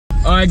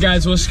Alright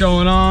guys, what's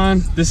going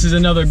on? This is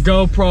another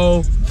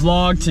GoPro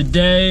vlog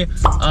today.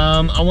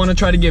 I want to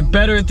try to get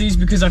better at these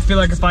because I feel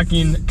like if I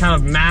can kind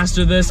of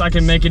master this, I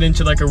can make it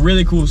into like a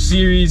really cool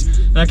series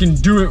and I can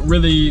do it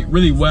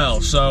really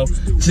well. So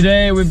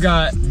today we've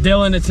got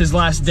Dylan, it's his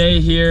last day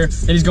here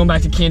and he's going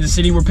back to Kansas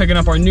City. We're picking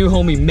up our new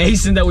homie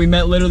Mason that we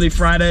met literally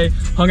Friday,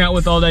 hung out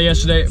with all day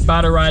yesterday,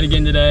 about to ride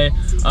again today.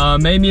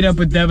 May meet up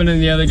with Devin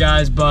and the other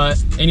guys,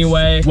 but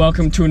anyway,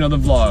 welcome to another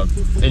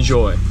vlog.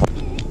 Enjoy.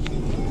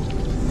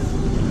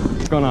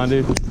 What's going on,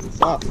 dude?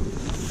 What's up?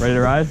 Ready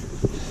to ride?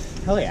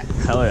 Hell yeah.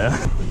 Hell yeah.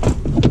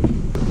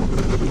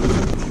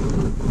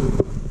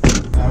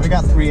 We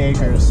got 3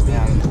 acres.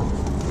 Yeah.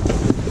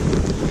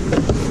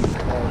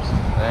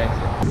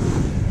 Thanks.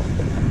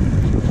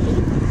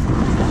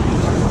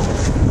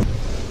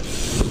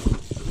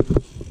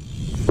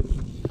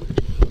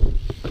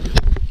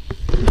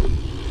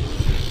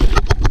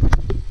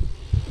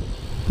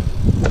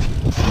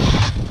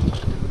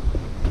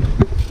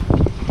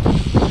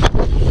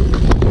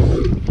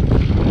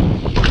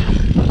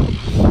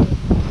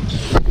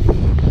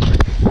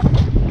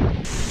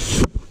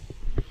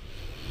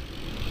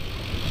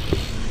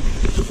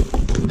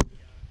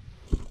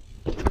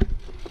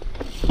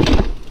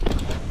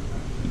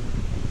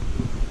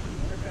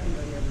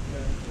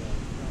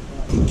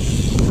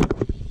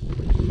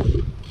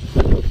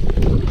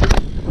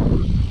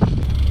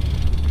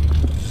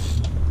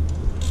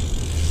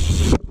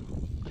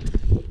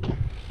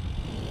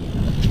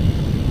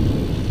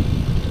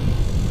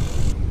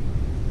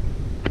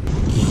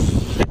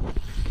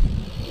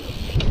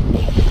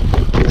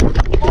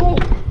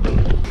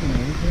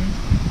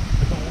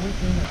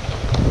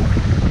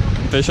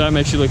 Fisheye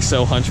makes you look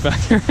so hunchback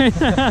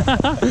right now.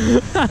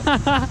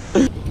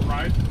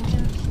 Ride.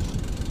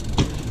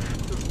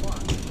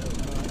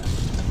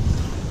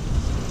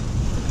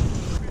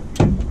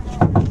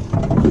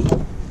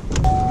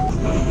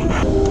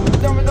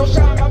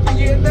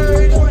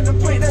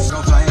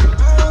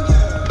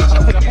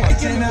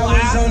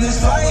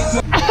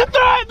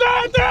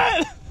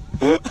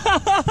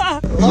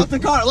 Lock the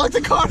car, lock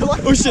the car,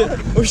 lock the Oh shit,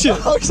 oh shit,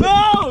 oh shit.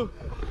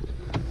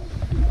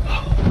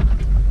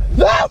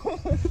 No!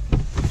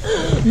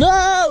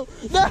 No!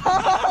 No!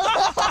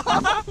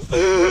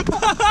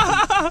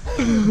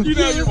 You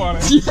know you want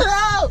it.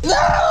 No!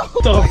 No!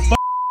 The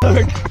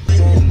fuck?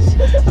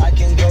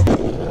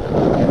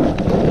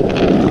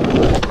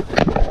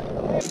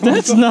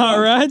 That's not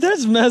right,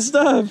 that's messed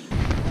up.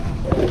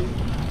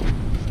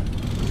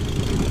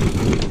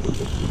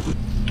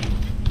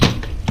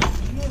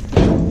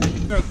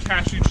 No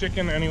cashew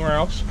chicken anywhere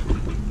else.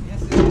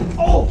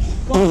 Oh!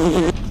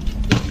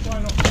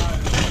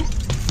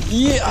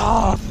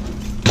 Yeah!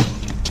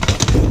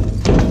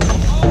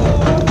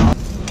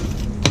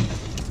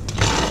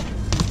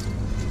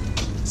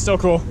 Still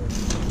cool.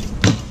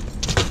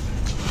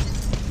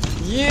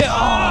 Yeah!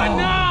 Oh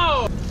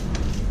no!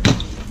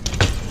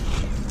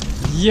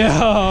 Yo,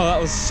 that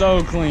was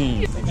so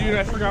clean. Dude,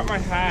 I forgot my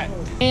hat.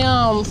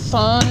 Damn,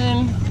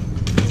 son.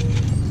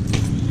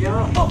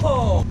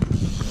 Yo!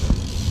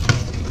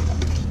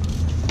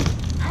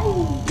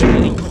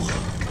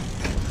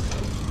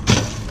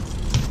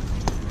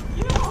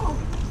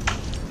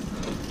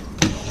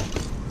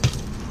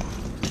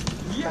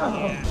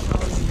 Yeah.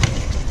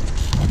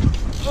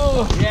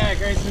 Oh, yeah,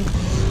 Greyson.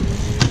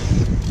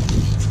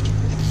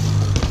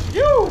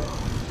 You!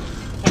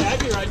 Hey, I'd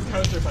be riding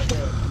coaster if I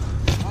could.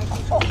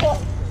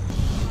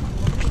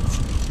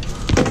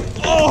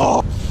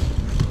 Oh!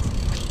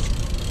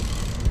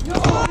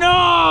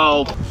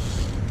 No!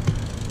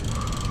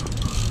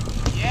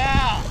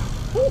 Yeah!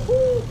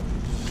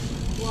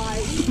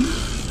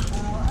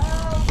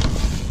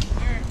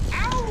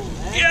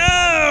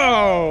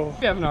 Yo!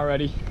 If you haven't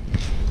already,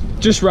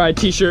 Just Ride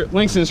t-shirt,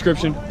 links in the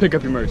description, pick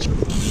up your merch.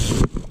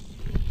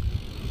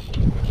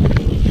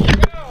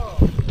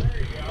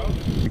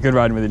 Good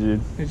riding with you,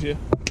 dude. Did you?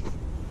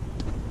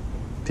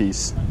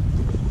 Peace.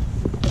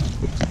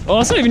 Oh,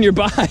 that's not even your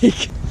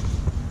bike.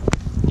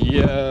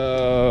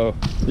 Yo.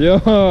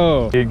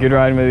 Yo. Dude, good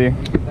riding with you.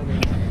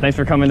 Thanks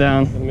for coming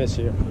down. I miss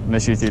you.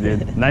 Miss you too,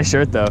 dude. Nice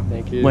shirt though.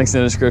 Thank you. Links in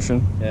the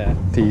description. Yeah.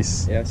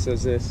 Peace. Yeah, so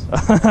is this.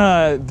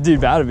 Dude,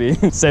 about to be.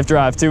 Safe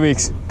drive, 2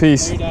 weeks.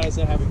 Peace. Your dad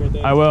said happy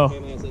birthday. I will.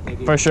 Family, I said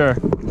thank you. For sure.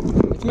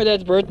 It's my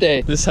dad's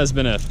birthday. This has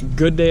been a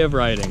good day of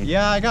riding.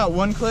 Yeah, I got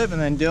 1 clip and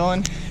then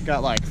Dylan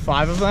got like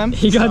 5 of them.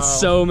 He got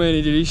so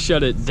many, dude. He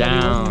shut it Said he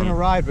wasn't gonna down.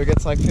 ride, but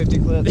gets like 50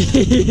 clips.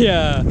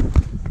 Yeah.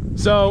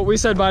 So we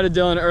said bye to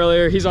Dylan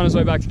earlier. He's on his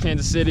way back to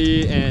Kansas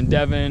City, and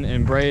Devin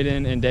and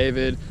Braden and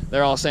David,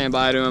 they're all saying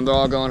bye to him. They're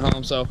all going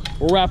home. So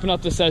we're wrapping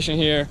up the session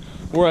here.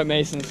 We're at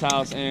Mason's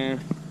house and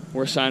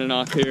we're signing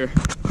off here.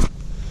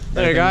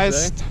 Hey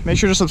guys, make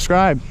sure to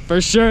subscribe. For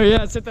sure,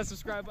 yeah, hit that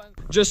subscribe button.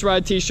 Just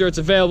Ride t-shirts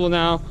available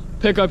now.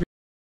 Pick up